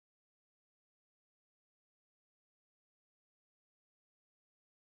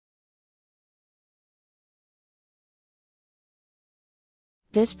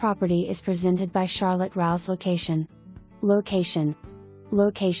This property is presented by Charlotte Rouse Location. Location.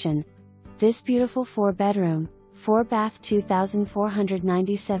 This beautiful 4-bedroom, 4-bath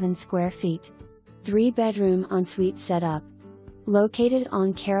 2,497 square feet, 3-bedroom ensuite setup. Located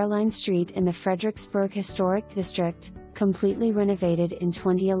on Caroline Street in the Fredericksburg Historic District, completely renovated in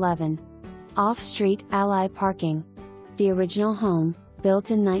 2011. Off-street ally parking. The original home,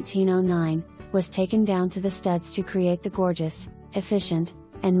 built in 1909, was taken down to the studs to create the gorgeous, efficient,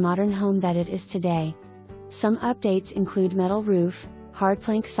 and modern home that it is today. Some updates include metal roof, hard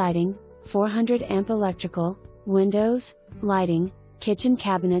plank siding, 400 amp electrical, windows, lighting, kitchen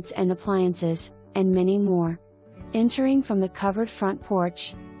cabinets and appliances, and many more. Entering from the covered front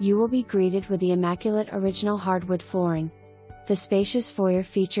porch, you will be greeted with the immaculate original hardwood flooring. The spacious foyer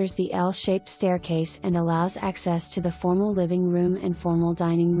features the L-shaped staircase and allows access to the formal living room and formal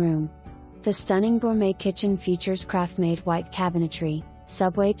dining room. The stunning gourmet kitchen features craft-made white cabinetry,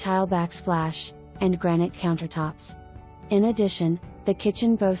 subway tile backsplash, and granite countertops. In addition, the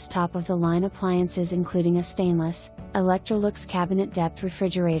kitchen boasts top-of-the-line appliances including a stainless, Electrolux Cabinet-depth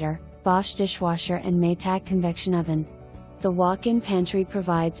refrigerator, Bosch dishwasher and Maytag Convection Oven. The walk-in pantry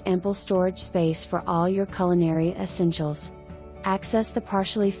provides ample storage space for all your culinary essentials. Access the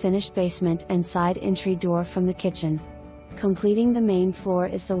partially finished basement and side entry door from the kitchen. Completing the main floor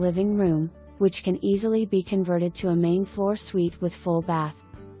is the living room, which can easily be converted to a main floor suite with full bath.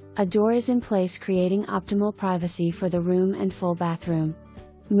 A door is in place creating optimal privacy for the room and full bathroom.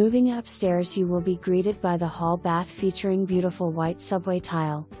 Moving upstairs you will be greeted by the hall bath featuring beautiful white subway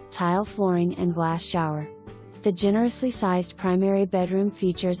tile flooring and glass shower. The generously sized primary bedroom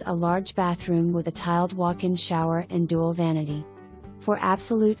features a large bathroom with a tiled walk-in shower and dual vanity. For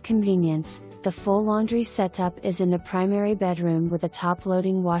absolute convenience, the full laundry setup is in the primary bedroom with a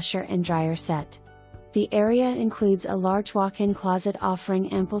top-loading washer and dryer set. The area includes a large walk-in closet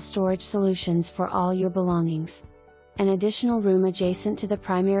offering ample storage solutions for all your belongings. An additional room adjacent to the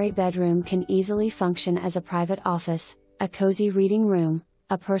primary bedroom can easily function as a private office, a cozy reading room,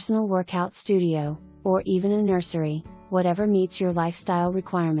 a personal workout studio, or even a nursery, whatever meets your lifestyle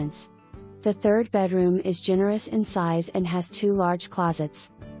requirements. The third bedroom is generous in size and has 2 large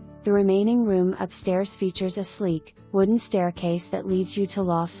closets. The remaining room upstairs features a sleek, wooden staircase that leads you to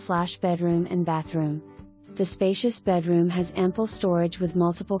loft/bedroom and bathroom. The spacious bedroom has ample storage with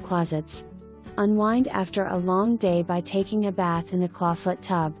multiple closets. Unwind after a long day by taking a bath in the clawfoot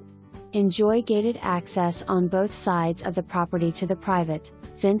tub. Enjoy gated access on both sides of the property to the private,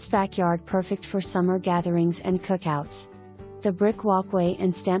 fenced backyard perfect for summer gatherings and cookouts. The brick walkway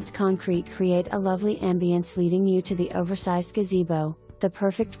and stamped concrete create a lovely ambience leading you to the oversized gazebo, the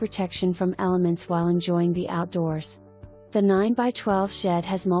perfect protection from elements while enjoying the outdoors. The 9x12 shed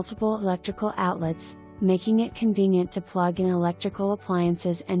has multiple electrical outlets, making it convenient to plug in electrical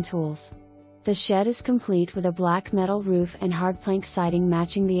appliances and tools. The shed is complete with a black metal roof and hard plank siding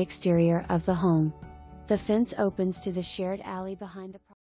matching the exterior of the home. The fence opens to the shared alley behind the